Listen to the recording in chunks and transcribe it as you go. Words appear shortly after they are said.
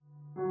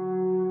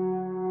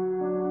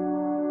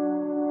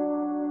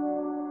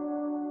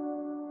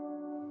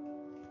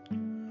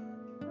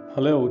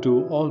Hello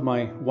to all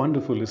my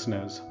wonderful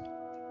listeners.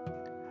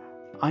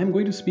 I am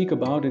going to speak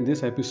about in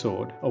this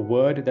episode a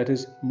word that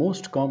is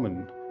most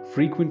common,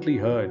 frequently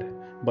heard,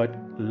 but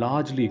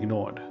largely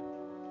ignored.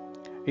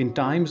 In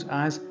times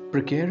as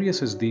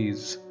precarious as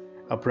these,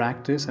 a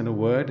practice and a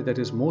word that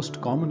is most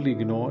commonly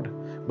ignored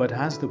but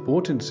has the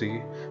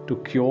potency to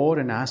cure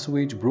and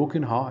assuage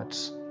broken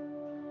hearts.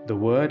 The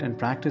word and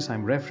practice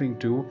I'm referring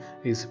to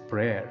is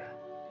prayer.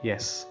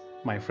 Yes,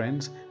 my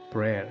friends,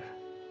 prayer.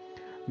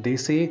 They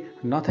say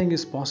nothing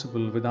is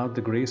possible without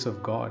the grace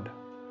of God,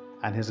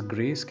 and His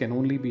grace can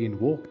only be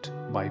invoked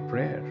by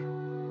prayer.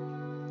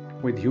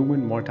 With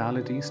human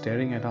mortality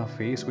staring at our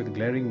face with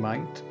glaring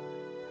might,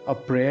 a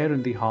prayer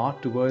in the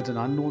heart towards an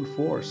unknown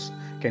force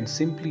can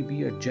simply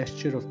be a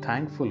gesture of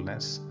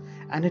thankfulness,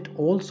 and it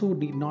also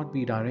need not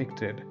be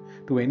directed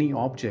to any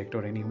object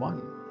or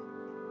anyone.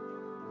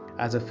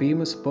 As a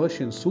famous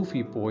Persian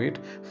Sufi poet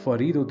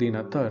Fariduddin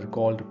Attar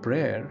called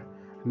prayer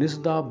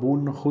Nisda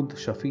Bun Khud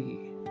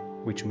Shafi,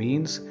 which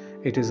means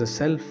it is a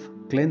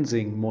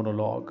self-cleansing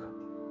monologue.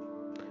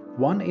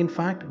 One, in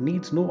fact,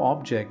 needs no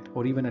object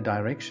or even a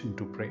direction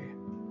to pray.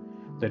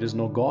 There is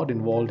no God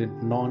involved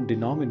in non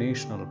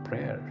denominational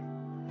prayer.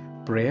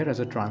 Prayer as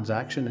a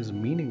transaction is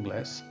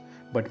meaningless,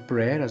 but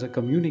prayer as a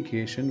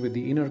communication with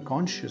the inner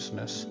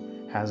consciousness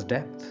has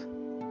depth.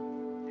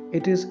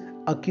 It is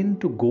akin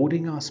to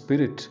goading our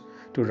spirit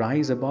to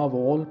rise above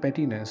all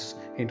pettiness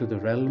into the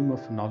realm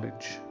of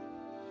knowledge.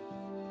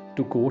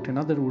 To quote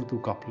another Urdu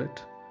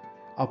couplet,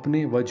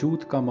 अपने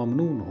वजूद का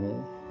ममनून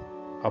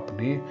हूँ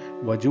अपने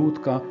वजूद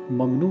का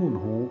ममनून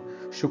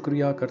हूँ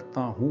शुक्रिया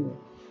करता हूँ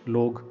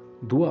लोग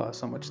दुआ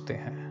समझते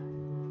हैं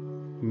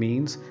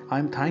means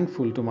I'm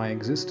thankful to my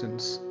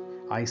existence.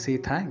 I say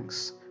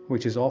thanks,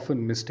 which is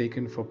often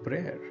mistaken for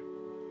prayer.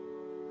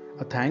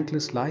 A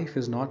thankless life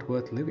is not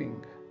worth living.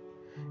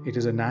 It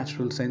is a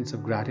natural sense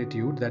of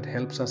gratitude that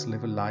helps us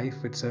live a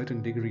life with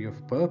certain degree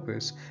of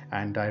purpose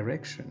and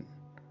direction.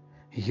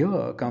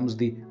 Here comes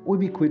the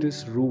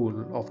ubiquitous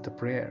rule of the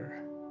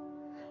prayer.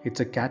 It's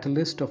a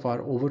catalyst of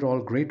our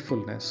overall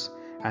gratefulness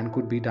and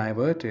could be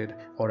diverted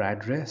or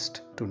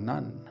addressed to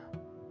none.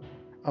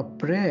 A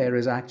prayer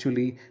is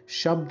actually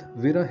Shabd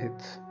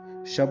Virahit,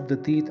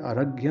 Shabdatit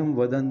Aragyam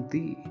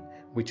Vadanti,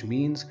 which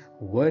means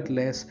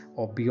wordless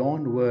or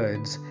beyond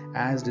words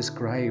as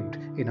described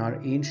in our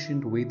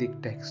ancient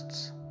Vedic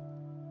texts.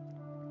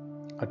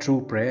 A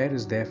true prayer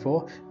is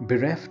therefore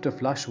bereft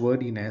of lush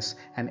wordiness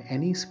and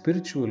any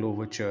spiritual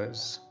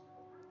overtures.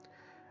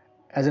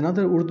 As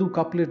another Urdu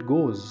couplet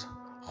goes,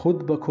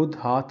 खुद ब खुद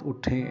हाथ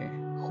उठे,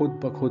 खुद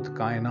ब खुद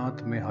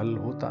कायनात में हल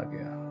होता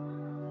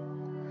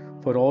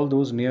गया. For all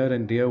those near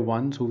and dear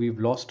ones who we've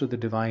lost to the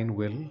divine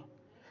will,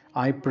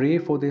 I pray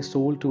for their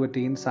soul to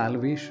attain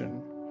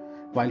salvation,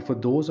 while for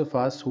those of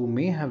us who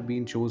may have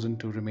been chosen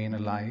to remain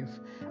alive,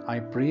 I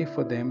pray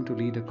for them to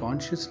lead a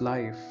conscious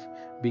life,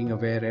 being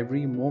aware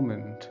every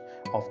moment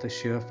of the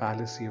sheer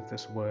fallacy of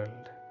this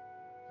world.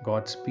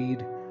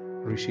 Godspeed,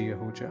 Rishi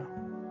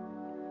Yahuja.